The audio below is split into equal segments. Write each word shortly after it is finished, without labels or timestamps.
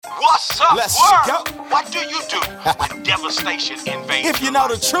What's up, Let's world? go. What do you do when devastation invades If you your know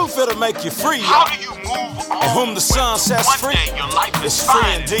life? the truth, it'll make you free. How do you move on? And whom the sun sets One free day your life is is free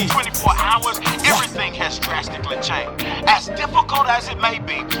fine. indeed. 24 hours, everything has drastically changed. As difficult as it may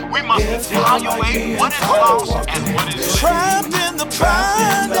be, we must evaluate what is lost and what is lived. Trapped in the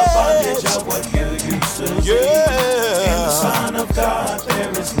bondage of what you used to be. Yeah. In the Son of God,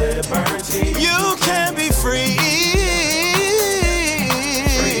 there is liberty. You can be free.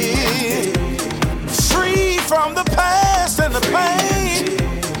 Free from the past and the pain.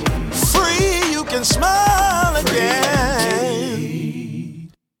 Free, you can smile again.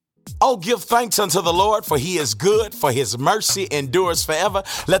 Oh, give thanks unto the Lord, for he is good, for his mercy endures forever.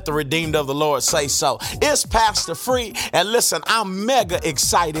 Let the redeemed of the Lord say so. It's Pastor Free, and listen, I'm mega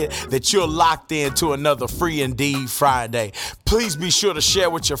excited that you're locked into another Free Indeed Friday. Please be sure to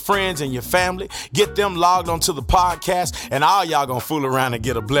share with your friends and your family. Get them logged onto the podcast, and all y'all gonna fool around and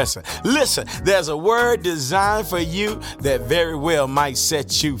get a blessing. Listen, there's a word designed for you that very well might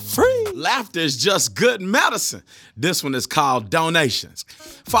set you free. Laughter is just good medicine. This one is called donations.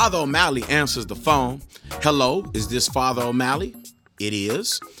 Father O'Malley answers the phone. Hello, is this Father O'Malley? It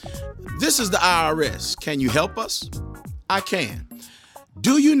is. This is the IRS. Can you help us? I can.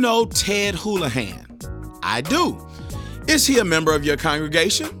 Do you know Ted Houlihan? I do. Is he a member of your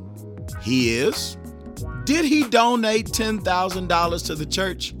congregation? He is. Did he donate $10,000 to the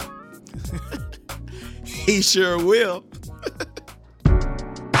church? He sure will.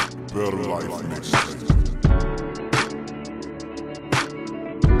 Better Life Mix.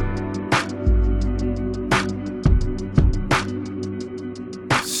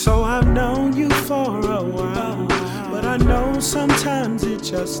 So I've known you for a while, but I know sometimes it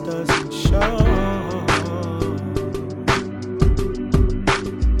just doesn't show.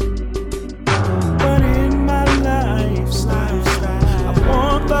 But in my lifestyle, I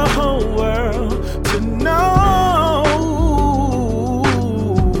want the whole world to know.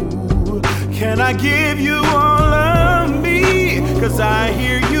 Can I give you all of me? 'Cause I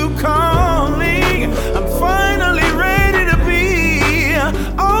hear you calling. I'm finally ready to be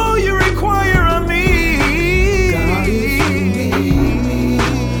all you require of me. God, if you need me,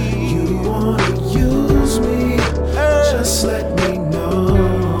 you wanna use me, just let me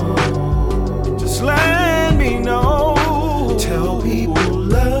know. Just let me know. Tell people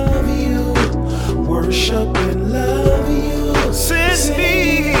love you, worship and love you. Send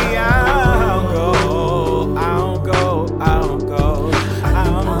me, I'll go.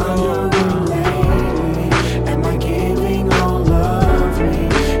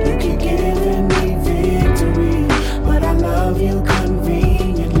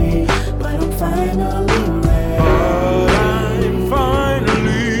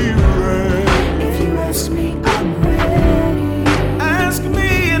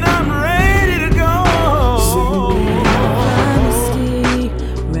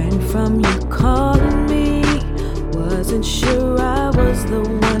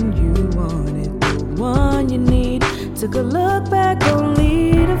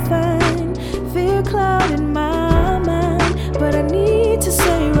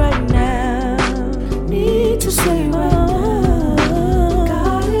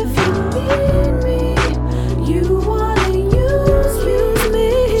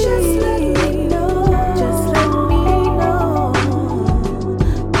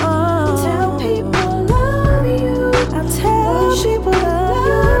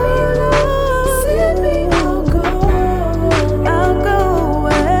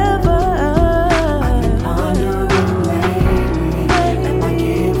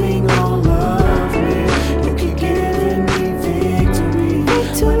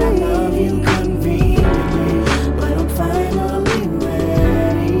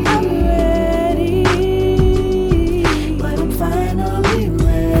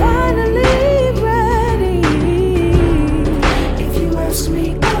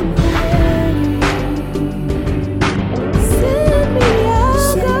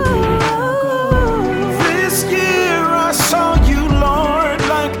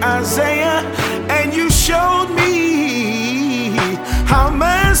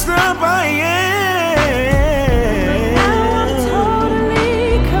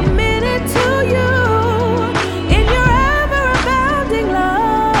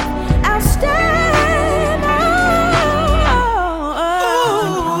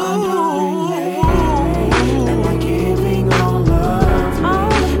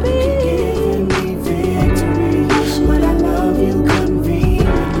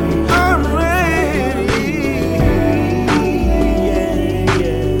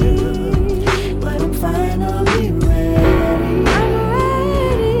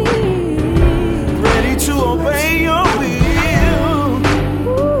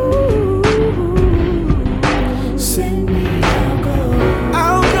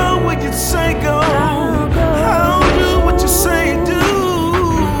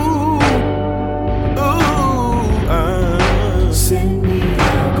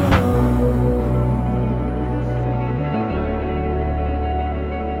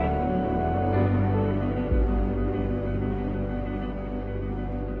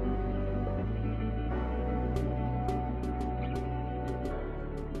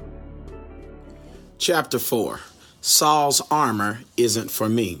 Chapter 4, Saul's armor isn't for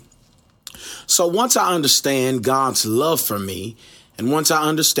me. So once I understand God's love for me, and once I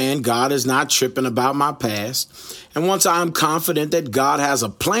understand God is not tripping about my past, and once I'm confident that God has a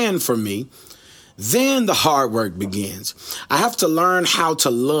plan for me, then the hard work begins. I have to learn how to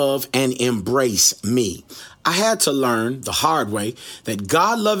love and embrace me. I had to learn the hard way that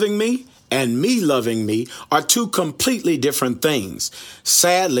God loving me and me loving me are two completely different things.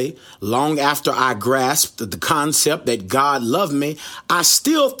 Sadly, long after I grasped the concept that God loved me, I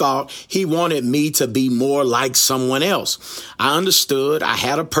still thought he wanted me to be more like someone else. I understood I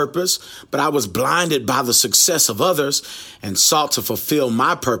had a purpose, but I was blinded by the success of others and sought to fulfill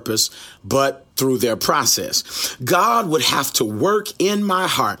my purpose, but through their process. God would have to work in my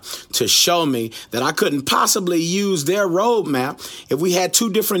heart to show me that I couldn't possibly use their roadmap if we had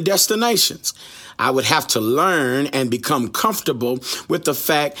two different destinations. I would have to learn and become comfortable with the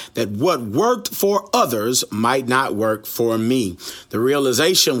fact that what worked for others might not work for me. The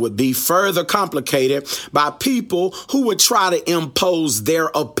realization would be further complicated by people who would try to impose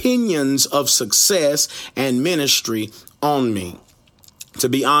their opinions of success and ministry on me. To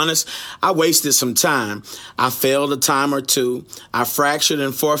be honest, I wasted some time. I failed a time or two. I fractured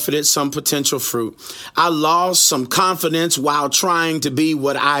and forfeited some potential fruit. I lost some confidence while trying to be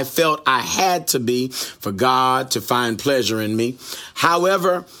what I felt I had to be for God to find pleasure in me.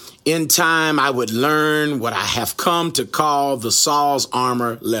 However, in time, I would learn what I have come to call the Saul's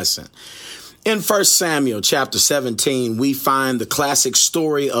armor lesson. In 1 Samuel chapter 17, we find the classic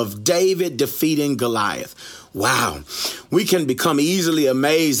story of David defeating Goliath. Wow, we can become easily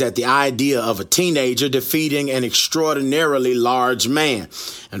amazed at the idea of a teenager defeating an extraordinarily large man.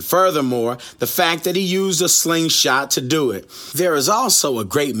 And furthermore, the fact that he used a slingshot to do it. There is also a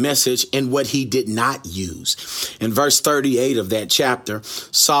great message in what he did not use. In verse 38 of that chapter,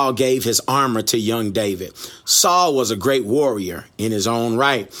 Saul gave his armor to young David. Saul was a great warrior in his own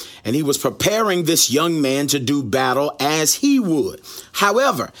right, and he was preparing this young man to do battle as he would.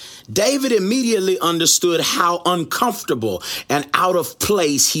 However, David immediately understood how uncomfortable and out of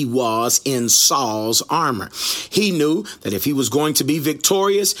place he was in Saul's armor. He knew that if he was going to be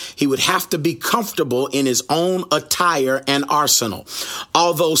victorious, he would have to be comfortable in his own attire and arsenal.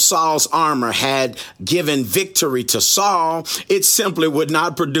 Although Saul's armor had given victory to Saul, it simply would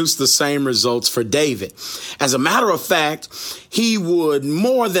not produce the same results for David. As a matter of fact, he would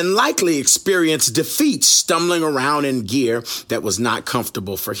more than likely experience defeat stumbling around in gear that was not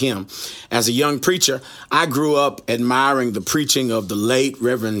comfortable for him. As a young preacher, I grew up admiring the preaching of the late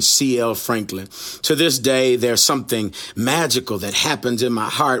Reverend C.L. Franklin. To this day, there's something magical that happens in my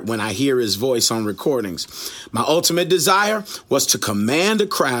heart when I hear his voice on recordings. My ultimate desire was to command a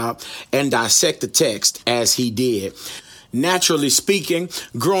crowd and dissect the text as he did. Naturally speaking,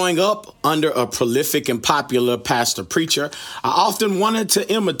 growing up under a prolific and popular pastor preacher, I often wanted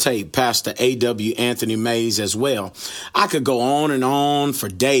to imitate Pastor A.W. Anthony Mays as well. I could go on and on for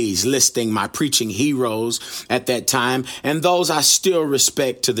days listing my preaching heroes at that time and those I still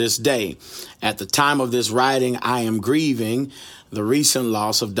respect to this day. At the time of this writing, I am grieving the recent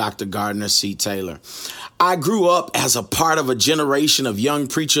loss of Dr. Gardner C. Taylor. I grew up as a part of a generation of young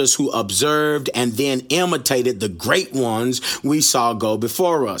preachers who observed and then imitated the great ones we saw go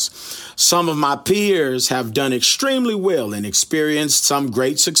before us. Some of my peers have done extremely well and experienced some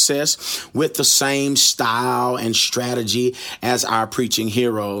great success with the same style and strategy as our preaching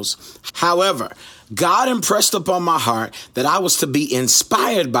heroes. However, God impressed upon my heart that I was to be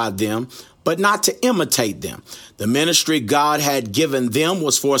inspired by them, but not to imitate them. The ministry God had given them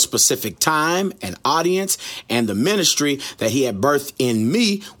was for a specific time and audience, and the ministry that he had birthed in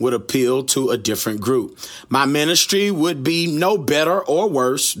me would appeal to a different group. My ministry would be no better or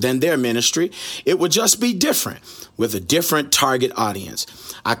worse than their ministry. It would just be different, with a different target audience.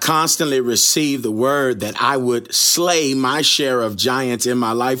 I constantly received the word that I would slay my share of giants in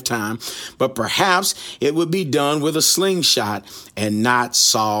my lifetime, but perhaps it would be done with a slingshot and not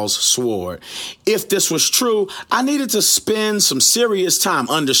Saul's sword. If this was true, I needed to spend some serious time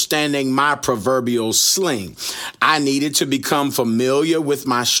understanding my proverbial sling. I needed to become familiar with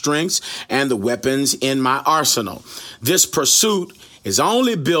my strengths and the weapons in my arsenal. This pursuit is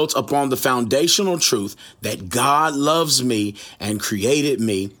only built upon the foundational truth that God loves me and created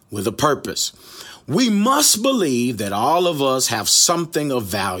me with a purpose. We must believe that all of us have something of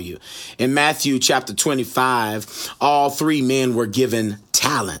value. In Matthew chapter 25, all three men were given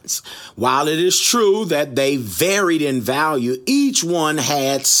talents. While it is true that they varied in value, each one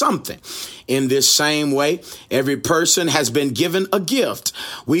had something. In this same way, every person has been given a gift.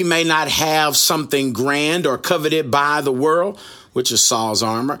 We may not have something grand or coveted by the world, which is Saul's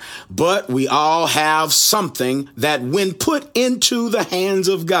armor, but we all have something that, when put into the hands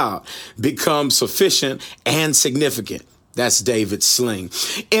of God, becomes sufficient and significant. That's David's sling.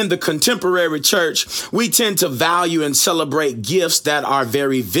 In the contemporary church, we tend to value and celebrate gifts that are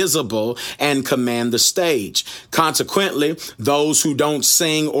very visible and command the stage. Consequently, those who don't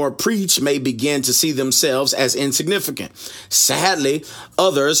sing or preach may begin to see themselves as insignificant. Sadly,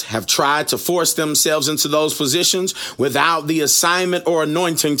 others have tried to force themselves into those positions without the assignment or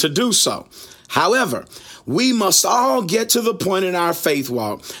anointing to do so. However, we must all get to the point in our faith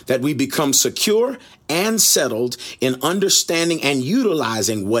walk that we become secure and settled in understanding and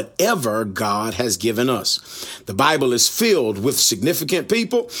utilizing whatever God has given us. The Bible is filled with significant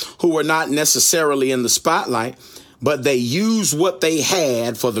people who were not necessarily in the spotlight, but they used what they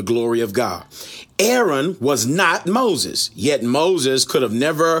had for the glory of God. Aaron was not Moses, yet Moses could have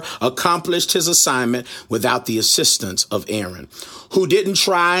never accomplished his assignment without the assistance of Aaron, who didn't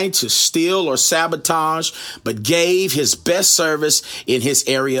try to steal or sabotage, but gave his best service in his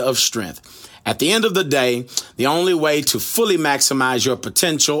area of strength. At the end of the day, the only way to fully maximize your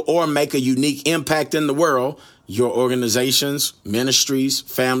potential or make a unique impact in the world, your organizations, ministries,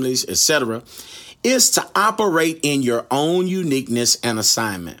 families, etc., is to operate in your own uniqueness and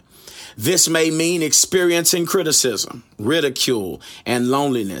assignment. This may mean experiencing criticism, ridicule, and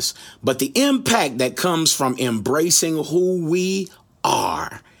loneliness, but the impact that comes from embracing who we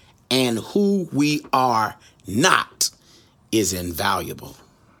are and who we are not is invaluable.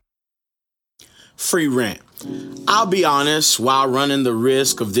 Free rent. I'll be honest, while running the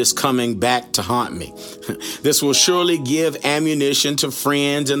risk of this coming back to haunt me, this will surely give ammunition to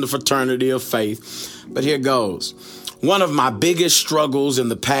friends in the fraternity of faith. But here goes. One of my biggest struggles in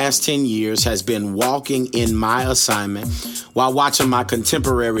the past 10 years has been walking in my assignment while watching my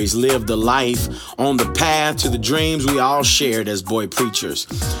contemporaries live the life on the path to the dreams we all shared as boy preachers.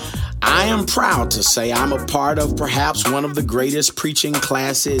 I am proud to say I'm a part of perhaps one of the greatest preaching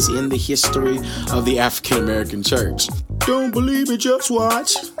classes in the history of the African American church. Don't believe me, just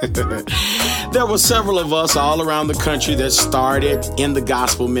watch. There were several of us all around the country that started in the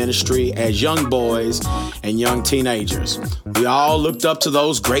gospel ministry as young boys and young teenagers. We all looked up to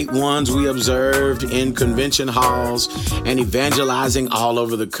those great ones we observed in convention halls and evangelizing all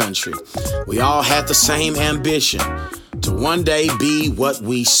over the country. We all had the same ambition: to one day be what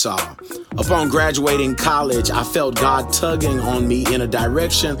we saw. Upon graduating college, I felt God tugging on me in a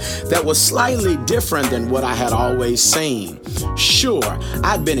direction that was slightly different than what I had always seen. Sure,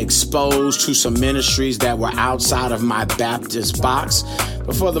 I'd been exposed to some ministries that were outside of my Baptist box,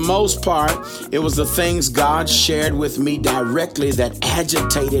 but for the most part, it was the things God shared with me directly that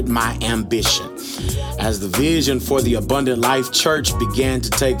agitated my ambition. As the vision for the Abundant Life Church began to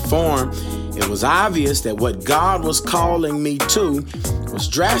take form, it was obvious that what God was calling me to was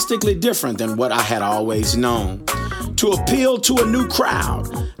drastically different than what I had always known. To appeal to a new crowd,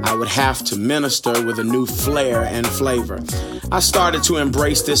 I would have to minister with a new flair and flavor. I started to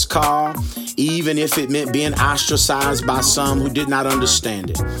embrace this call, even if it meant being ostracized by some who did not understand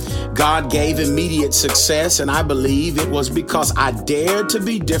it. God gave immediate success, and I believe it was because I dared to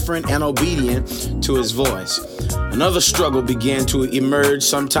be different and obedient to his voice. Another struggle began to emerge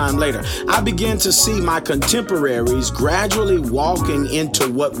sometime later. I began to see my contemporaries gradually walking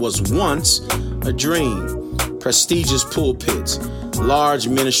into what was once a dream. Prestigious pulpits, large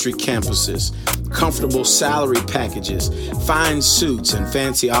ministry campuses, comfortable salary packages, fine suits, and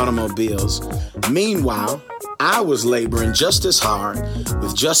fancy automobiles. Meanwhile, I was laboring just as hard,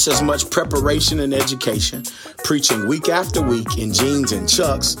 with just as much preparation and education, preaching week after week in jeans and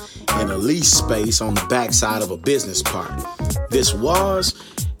chucks in a lease space on the backside of a business park. This was,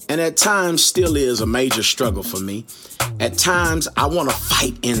 and at times still is, a major struggle for me. At times, I want to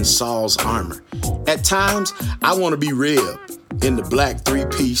fight in Saul's armor. At times, I want to be real in the black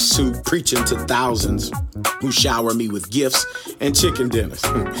three-piece suit, preaching to thousands who shower me with gifts and chicken dinners.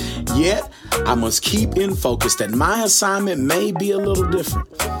 Yet, I must keep in focus that my assignment may be a little different.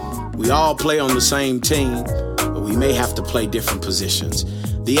 We all play on the same team, but we may have to play different positions.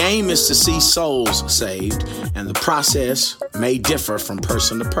 The aim is to see souls saved, and the process may differ from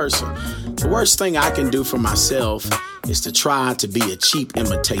person to person. The worst thing I can do for myself is to try to be a cheap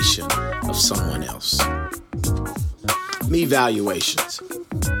imitation of someone else. Me valuations.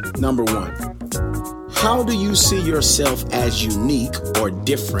 Number 1, how do you see yourself as unique or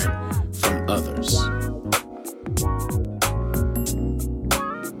different from others?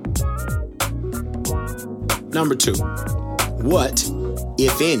 Number 2, what,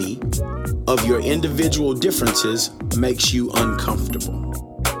 if any, of your individual differences makes you uncomfortable?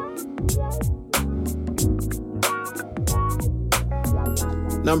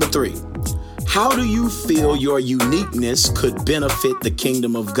 Number 3, how do you feel your uniqueness could benefit the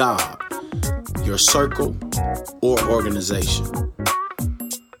kingdom of God, your circle, or organization?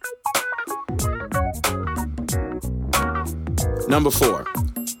 Number 4,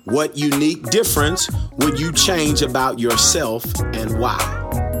 what unique difference would you change about yourself and why?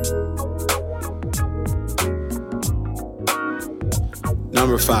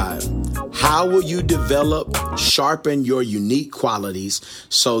 Number 5, how will you develop, sharpen your unique qualities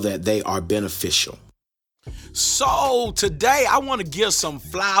so that they are beneficial? So today I want to give some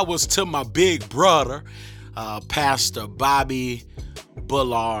flowers to my big brother, Pastor Bobby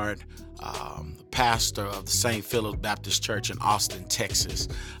Bullard, pastor of the St. Philip Baptist Church in Austin, Texas.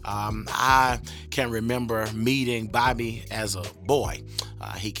 I can remember meeting Bobby as a boy.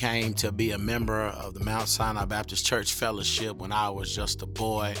 He came to be a member of the Mount Sinai Baptist Church Fellowship when I was just a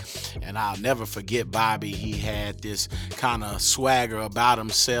boy, and I'll never forget Bobby. He had this kind of swagger about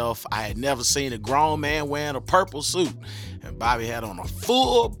himself. I had never seen a grown man wearing a purple suit, and Bobby had on a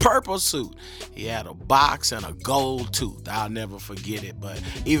full purple suit. He had a box and a gold tooth. I'll never forget it, but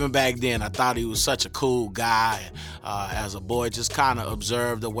even back then, I thought he was such a cool guy. As a boy, just kind of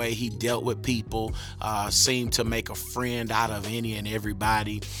observed the way he dealt with people, seemed to make a friend out of any and everybody.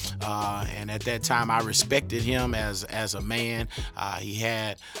 And at that time, I respected him as a man. He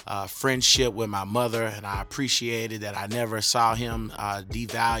had friendship with my mother, and I appreciated that I never saw him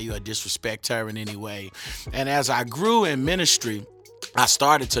devalue or disrespect her in any way. And as I grew in ministry, I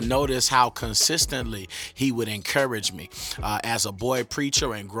started to notice how consistently he would encourage me. As a boy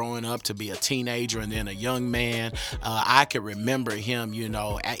preacher and growing up to be a teenager and then a young man, I could remember him,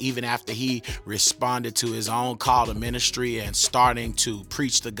 even after he responded to his own call to ministry and starting to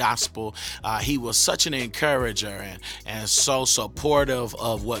preach the gospel. He was such an encourager and so supportive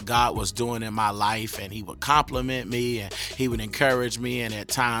of what God was doing in my life. And he would compliment me and he would encourage me. And at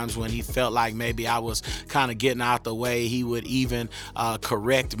times when he felt like maybe I was kind of getting out the way, he would even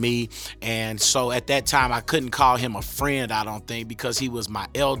correct me. And so at that time, I couldn't call him a friend, I don't think, because he was my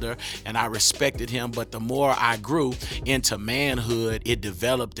elder and I respected him. But the more I grew into manhood, it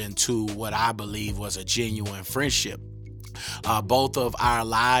developed into what I believe was a genuine friendship. Both of our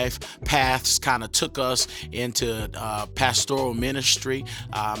life paths kind of took us into pastoral ministry,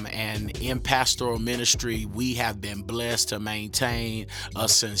 and in pastoral ministry we have been blessed to maintain a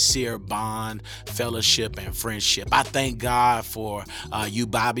sincere bond, fellowship, and friendship. I thank God for you,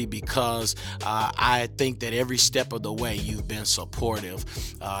 Bobby, because I think that every step of the way you've been supportive,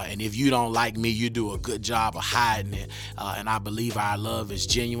 and if you don't like me, you do a good job of hiding it, and I believe our love is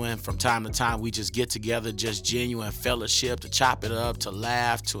genuine. From time to time we just get together, just genuine fellowship, to chop it up, to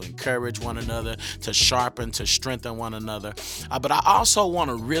laugh, to encourage one another, to sharpen, to strengthen one another. But I also want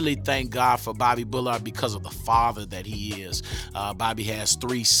to really thank God for Bobby Bullard because of the father that he is. Bobby has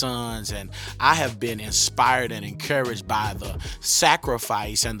 3 sons, and I have been inspired and encouraged by the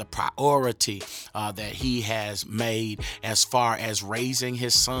sacrifice and the priority that he has made as far as raising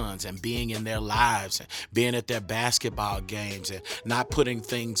his sons and being in their lives and being at their basketball games and not putting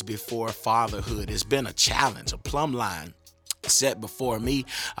things before fatherhood. It's been a challenge, a plumb line set before me,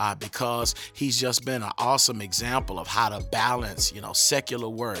 because he's just been an awesome example of how to balance, secular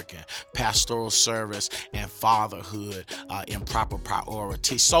work and pastoral service and fatherhood in proper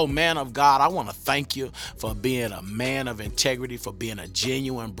priority. So, man of God, I want to thank you for being a man of integrity, for being a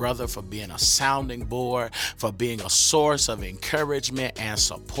genuine brother, for being a sounding board, for being a source of encouragement and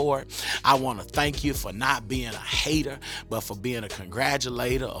support. I want to thank you for not being a hater, but for being a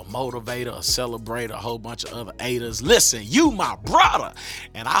congratulator, a motivator, a celebrator, a whole bunch of other haters. Listen, you my brother,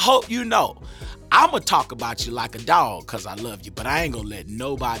 and I hope you know I'm going to talk about you like a dog because I love you, but I ain't going to let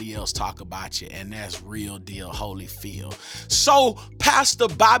nobody else talk about you, and that's real deal Holyfield. So, Pastor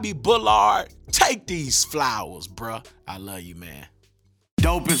Bobby Bullard, take these flowers, bruh. I love you, man.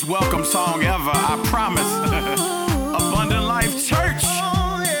 Dopest welcome song ever, I promise. Abundant Life Church,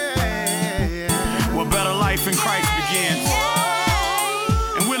 where better life in Christ begins,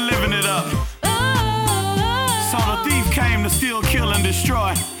 and we're living it up. So the thief came to steal, kill, and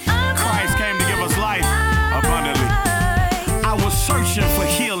destroy. Christ came to give us life abundantly. I was searching for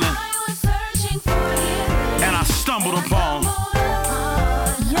healing, and I stumbled upon.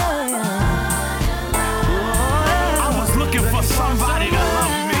 I was looking for somebody to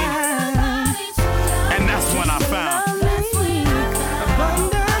love me, and that's when I found.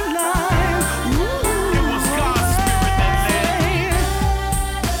 It was God's Spirit that led me.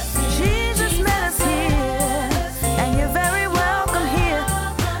 Jesus met us here, and you're very welcome here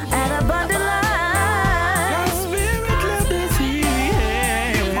at Abundant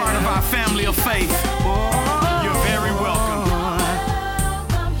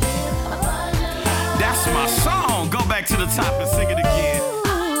the top and sing it again.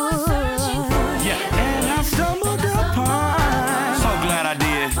 Yeah. And I stumbled upon. So glad I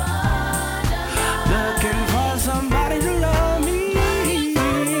did. Looking for somebody to love me.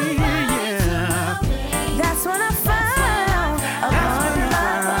 Yeah. That's when I found a abundant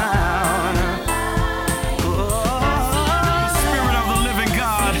life. The Spirit of the living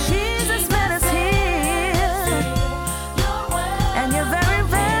God. Jesus met us here, and you're very,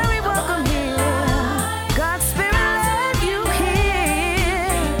 very welcome here. God's Spirit led you here.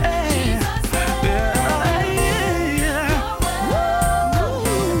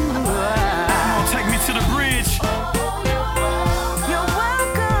 Take me to the bridge. You're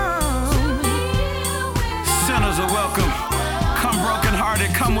welcome. Sinners are welcome. Come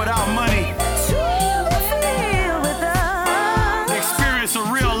brokenhearted, come without money. To be filled with us. Experience a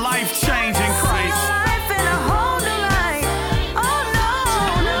real life-changing Christ. Life in a whole new light. Oh no,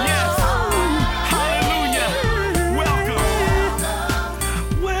 no. Yes. Hallelujah. Welcome.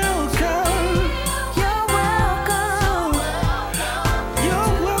 Welcome. You're welcome.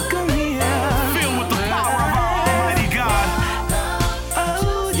 You're welcome here. Filled with the power of our Almighty God.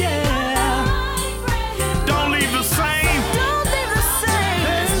 Oh, yeah. Don't leave the same. Don't be the same.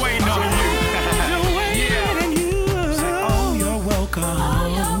 It's waiting on you. Yeah. Oh, you're welcome.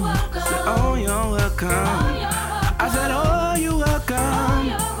 Oh, you're welcome. I said, oh, you're welcome.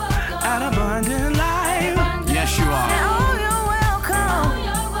 At Abundant Life. Yes, you are. Oh, you're welcome.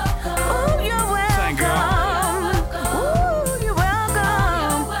 Ooh, you're Sing, girl. welcome. Ooh, you're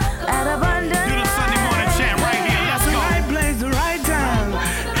welcome. At Abundant Do the Sunday morning chant right here. Let's go. Right place, the right time.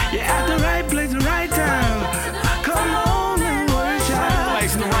 You're at the right place, the right time. Come on and worship.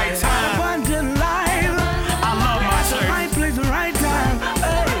 Place the right time. Abundant life. I love my At the church. right place, the right time.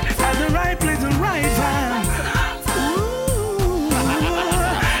 Hey, at the right place, the right time. Ooh, I love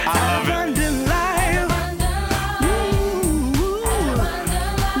it. abundant life.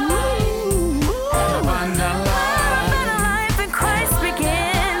 Abundant Abundant life in Christ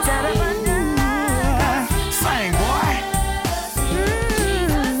begins at Abundant life. Sing, boy.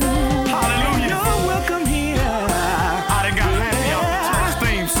 Hallelujah. You're welcome here. I done got happy off the church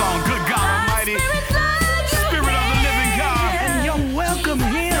theme song. Good God Almighty. Spirit of the living God. And you're welcome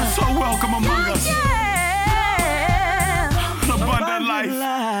here. So welcome among us. Yeah. Abundant life.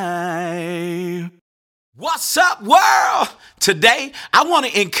 Life. What's up, world? Today, I want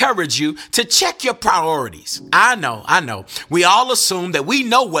to encourage you to check your priorities. I know. We all assume that we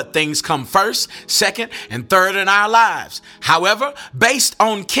know what things come first, second, and third in our lives. However, based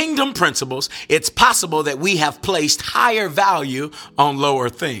on kingdom principles, it's possible that we have placed higher value on lower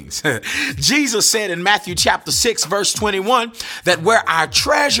things. Jesus said in Matthew chapter 6, verse 21, that where our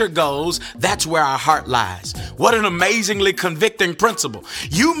treasure goes, that's where our heart lies. What an amazingly convicting principle.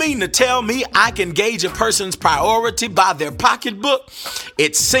 You mean to tell me I can gauge a person's priority by their pocketbook?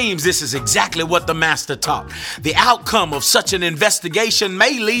 It seems this is exactly what the master taught. The outcome of such an investigation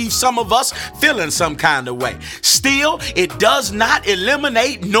may leave some of us feeling some kind of way. Still, it does not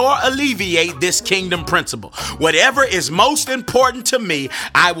eliminate nor alleviate this kingdom principle. Whatever is most important to me,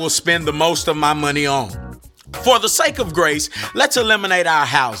 I will spend the most of my money on. For the sake of grace, let's eliminate our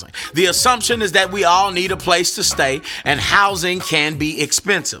housing. The assumption is that we all need a place to stay, and housing can be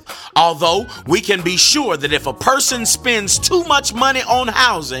expensive. Although we can be sure that if a person spends too much money on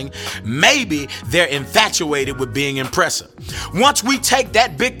housing, maybe they're infatuated with being impressive. Once we take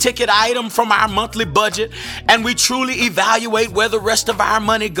that big ticket item from our monthly budget and we truly evaluate where the rest of our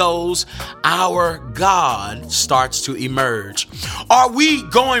money goes, our God starts to emerge. Are we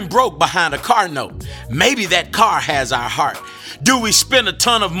going broke behind a car note? Maybe that car has our heart. Do we spend a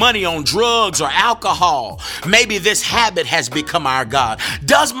ton of money on drugs or alcohol? Maybe this habit has become our God.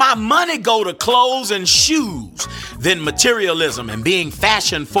 Does my money go to clothes and shoes? Then materialism and being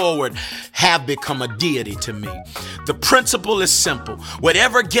fashion forward have become a deity to me. The principle is simple.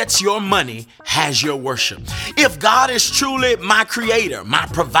 Whatever gets your money has your worship. If God is truly my creator, my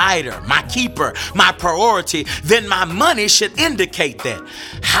provider, my keeper, my priority, then my money should indicate that.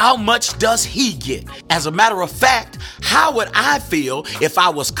 How much does he get? As a matter of fact, how would I feel if I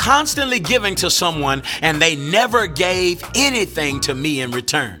was constantly giving to someone and they never gave anything to me in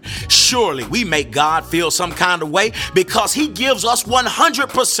return? Surely we make God feel some kind of way because he gives us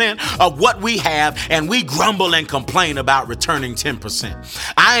 100% of what we have, and we grumble and complain about returning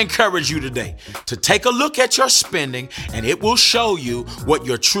 10%. I encourage you today to take a look at your spending, and it will show you what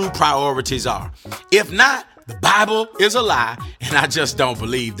your true priorities are. If not, the Bible is a lie, and I just don't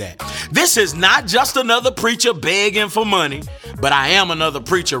believe that. This is not just another preacher begging for money, but I am another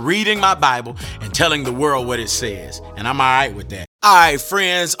preacher reading my Bible and telling the world what it says, and I'm all right with that. All right,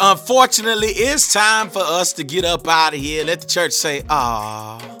 friends. Unfortunately, it's time for us to get up out of here. Let the church say,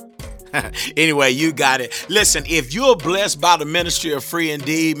 "Aw." Anyway, you got it. Listen, if you're blessed by the ministry of Free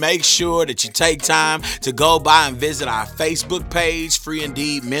Indeed, make sure that you take time to go by and visit our Facebook page, Free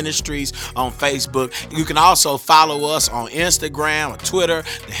Indeed Ministries on Facebook. You can also follow us on Instagram or Twitter.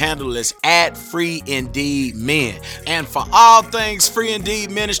 The handle is @FreeIndeedMen. And for all things Free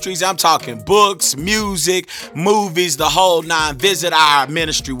Indeed Ministries, I'm talking books, music, movies, the whole nine. Visit our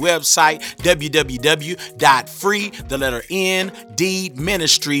ministry website,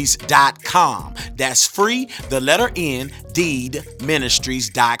 www.free-indeedministries.com. That's free, the letter N,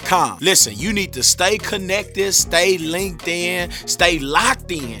 deedministries.com. Listen, you need to stay connected, stay linked in, stay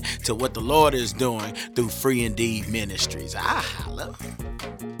locked in to what the Lord is doing through Free Indeed Ministries. I holla.